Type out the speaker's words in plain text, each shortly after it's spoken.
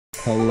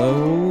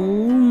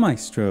Hello,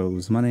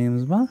 Maestros. My name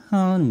is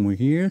Bahan, and we're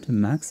here to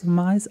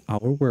maximize our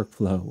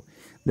workflow.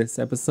 This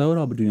episode,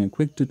 I'll be doing a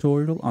quick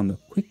tutorial on the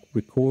quick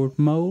record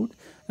mode,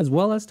 as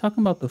well as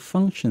talking about the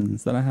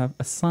functions that I have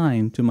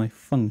assigned to my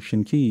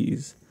function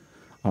keys.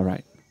 All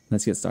right,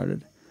 let's get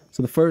started.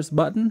 So the first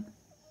button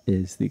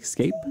is the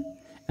escape,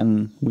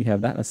 and we have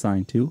that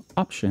assigned to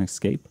option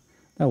escape.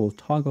 That will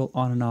toggle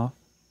on and off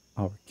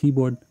our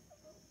keyboard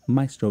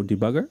Maestro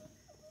debugger.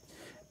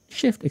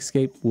 Shift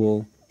escape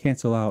will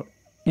cancel out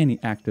any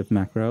active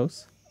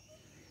macros.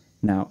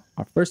 Now,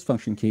 our first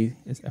function key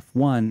is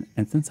F1,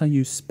 and since I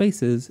use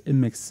spaces, it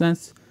makes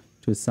sense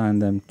to assign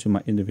them to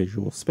my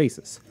individual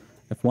spaces.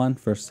 F1,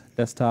 first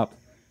desktop,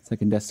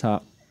 second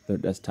desktop,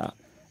 third desktop.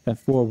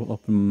 F4 will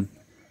open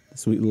the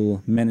sweet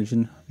little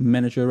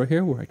manager right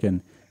here where I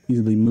can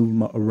easily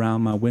move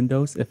around my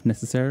windows if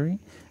necessary.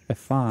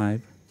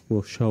 F5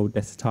 will show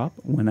desktop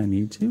when I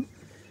need to.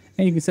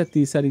 And you can set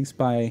these settings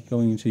by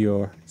going into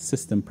your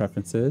system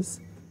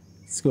preferences.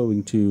 It's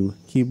going to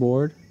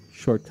keyboard,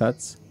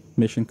 shortcuts,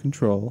 mission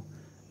control,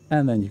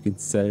 and then you can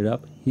set it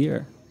up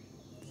here.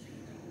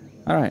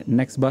 All right,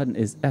 next button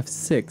is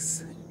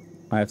F6.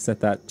 I have set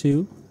that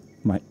to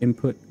my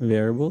input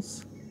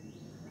variables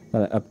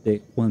that I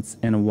update once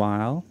in a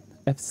while.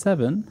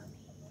 F7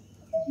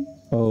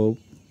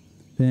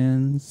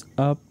 opens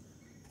up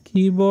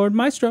keyboard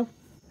Maestro.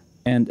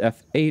 And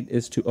F8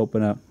 is to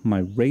open up my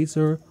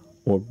Razor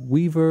or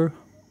Weaver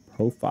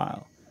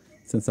profile,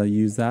 since I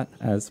use that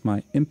as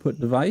my input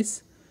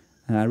device,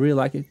 and I really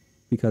like it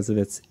because of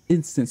its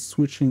instant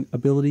switching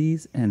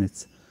abilities and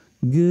its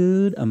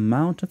good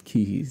amount of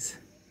keys.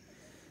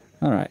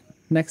 All right,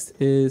 next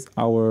is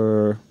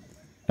our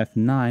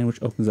F9,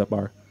 which opens up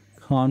our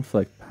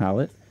conflict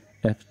palette.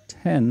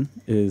 F10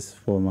 is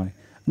for my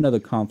another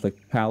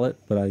conflict palette,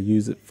 but I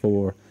use it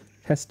for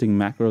testing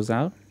macros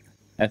out.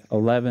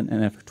 F11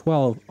 and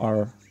F12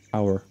 are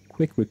our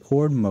quick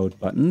record mode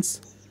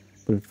buttons,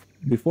 but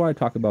before I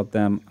talk about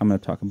them, I'm going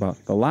to talk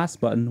about the last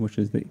button, which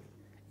is the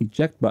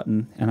eject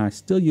button, and I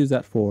still use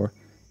that for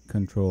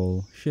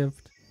Control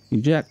Shift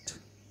Eject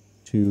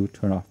to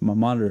turn off my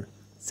monitor.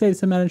 Save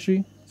some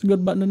energy. It's a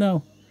good button to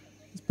know.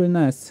 It's pretty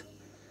nice.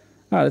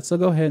 All right, so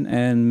go ahead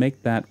and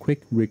make that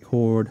quick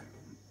record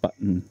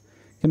button.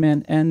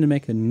 Command N to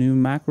make a new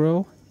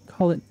macro.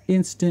 Call it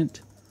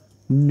Instant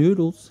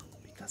Noodles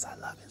because I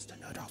love instant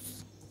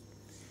noodles.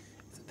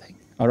 It's a thing.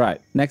 All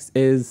right, next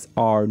is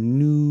our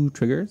new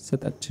trigger.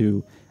 Set that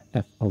to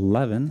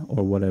F11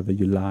 or whatever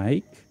you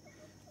like.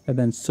 And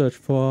then search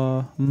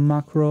for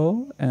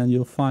macro, and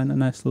you'll find a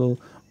nice little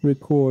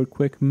record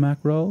quick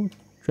macro.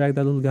 Drag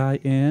that little guy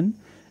in,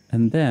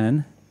 and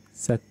then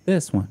set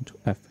this one to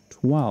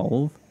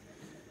F12.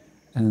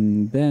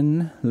 And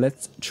then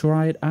let's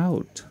try it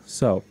out.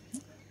 So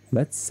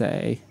let's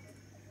say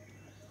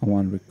I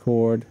want to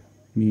record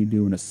me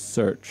doing a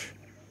search.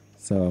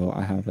 So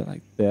I have it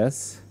like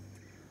this.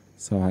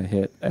 So I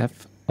hit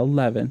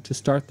F11 to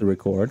start the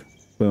record.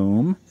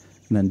 Boom.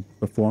 And then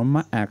perform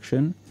my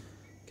action.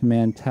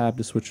 Command Tab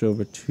to switch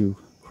over to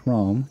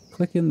Chrome.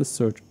 Click in the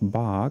search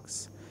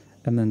box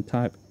and then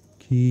type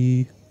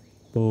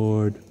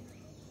keyboard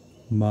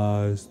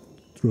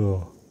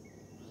Maestro.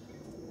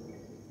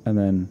 And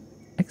then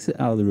exit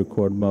out of the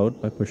record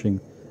mode by pushing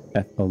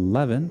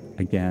F11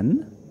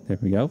 again. There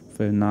we go.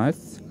 Very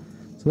nice.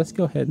 So let's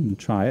go ahead and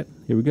try it.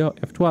 Here we go.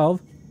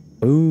 F12.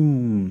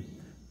 Boom.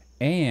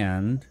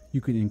 And you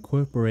can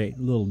incorporate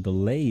little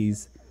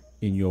delays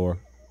in your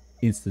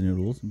instant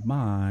noodles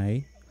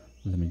by,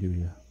 let me do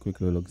a quick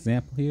little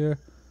example here.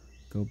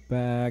 Go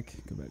back,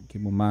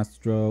 Keyboard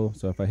Maestro.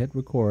 So if I hit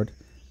record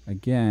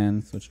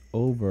again, switch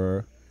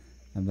over,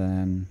 and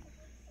then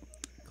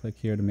click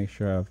here to make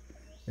sure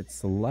it's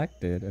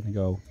selected, and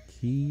go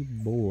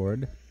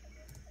keyboard.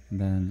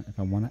 And then if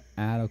I want to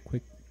add a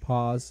quick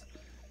pause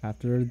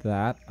after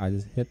that, I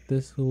just hit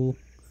this little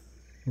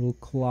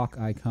clock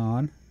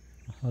icon.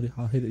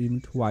 I'll hit it even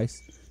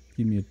twice.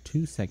 Give me a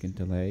 2-second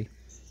delay.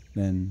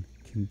 Then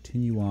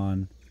continue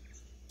on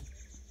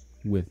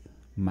with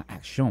my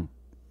action.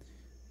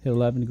 Hit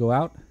 11 to go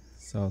out.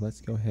 So let's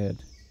go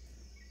ahead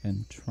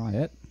and try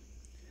it.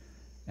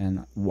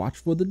 And watch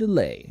for the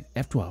delay.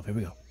 F12. Here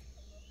we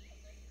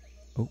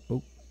go.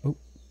 Oh.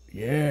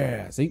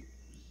 Yeah. See?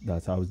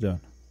 That's how it's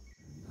done.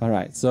 All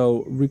right.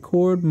 So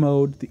record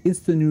mode, the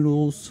instant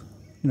noodles,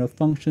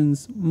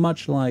 functions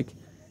much like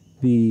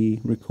the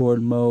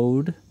record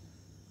mode.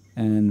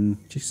 And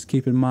just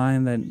keep in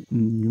mind that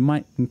you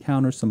might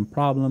encounter some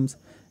problems,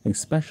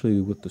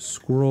 especially with the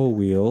scroll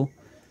wheel.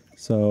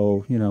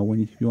 So, if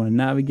you want to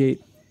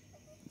navigate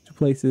to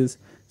places,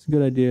 it's a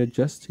good idea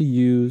just to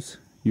use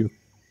your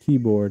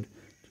keyboard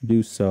to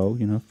do so.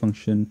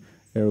 Function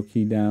arrow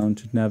key down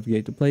to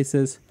navigate to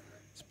places.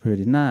 It's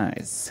pretty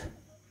nice.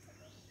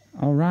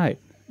 All right.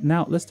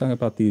 Now let's talk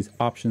about these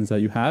options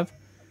that you have.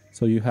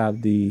 So you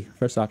have the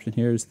first option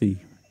here is the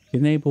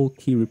enable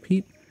key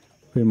repeat.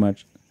 Pretty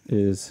much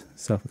is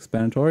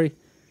self-explanatory.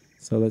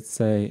 So let's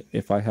say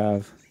if I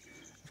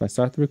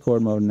start the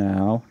record mode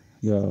now,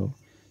 go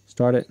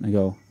start it, and I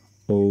go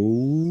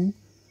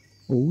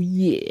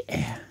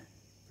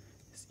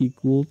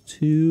equal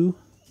to,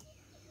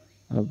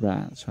 all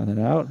right, let's try that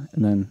out,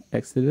 and then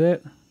exit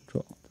it,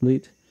 Control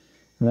Delete,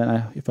 and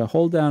then if I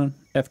hold down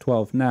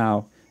F12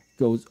 now, it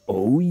goes,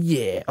 oh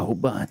yeah, a whole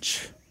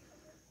bunch.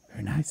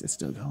 Very nice, it's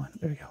still going,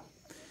 there we go.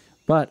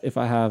 But if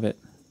I have it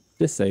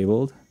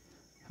disabled,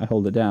 I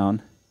hold it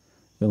down,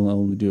 it'll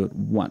only do it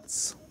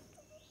once.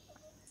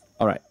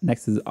 All right,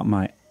 next is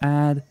my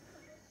add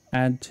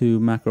to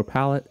macro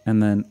palette,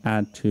 and then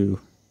add to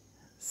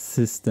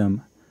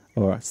system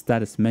or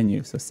status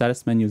menu. So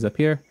status menu is up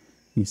here.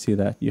 You see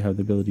that you have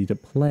the ability to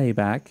play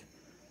back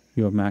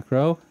your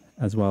macro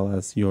as well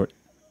as your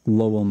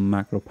global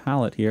macro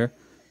palette here.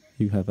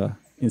 You have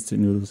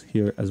instant noodles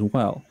here as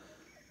well.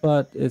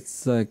 But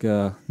it's like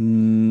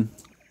no,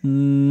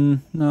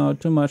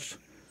 too much.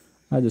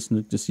 I just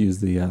use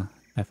the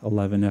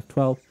F11,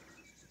 F12.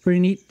 Pretty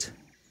neat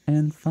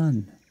and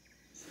fun.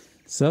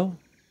 So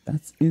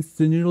that's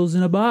instant noodles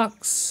in a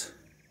box.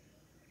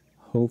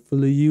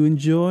 Hopefully you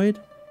enjoyed,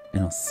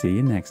 and I'll see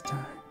you next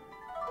time.